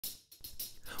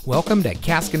Welcome to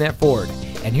Caskinette Ford,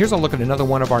 and here's a look at another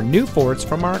one of our new Fords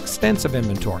from our extensive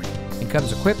inventory. It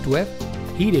comes equipped with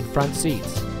heated front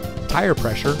seats, tire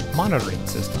pressure monitoring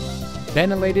system,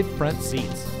 ventilated front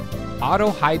seats,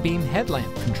 auto high beam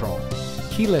headlamp control,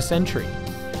 keyless entry,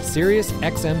 Sirius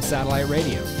XM satellite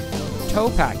radio,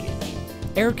 tow package,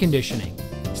 air conditioning,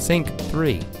 Sync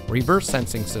 3 reverse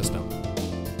sensing system.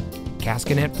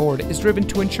 Caskinette Ford is driven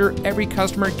to ensure every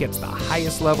customer gets the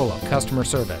highest level of customer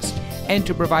service and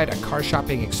to provide a car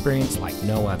shopping experience like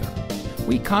no other.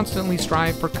 We constantly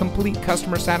strive for complete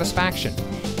customer satisfaction,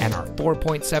 and our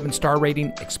 4.7 star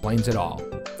rating explains it all.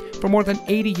 For more than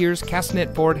 80 years,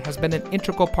 Caskinette Ford has been an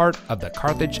integral part of the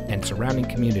Carthage and surrounding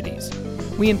communities.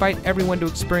 We invite everyone to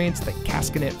experience the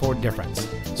Caskinette Ford difference.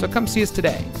 So come see us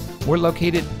today. We're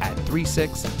located at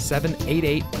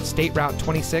 36788 State Route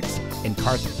 26 in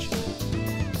Carthage.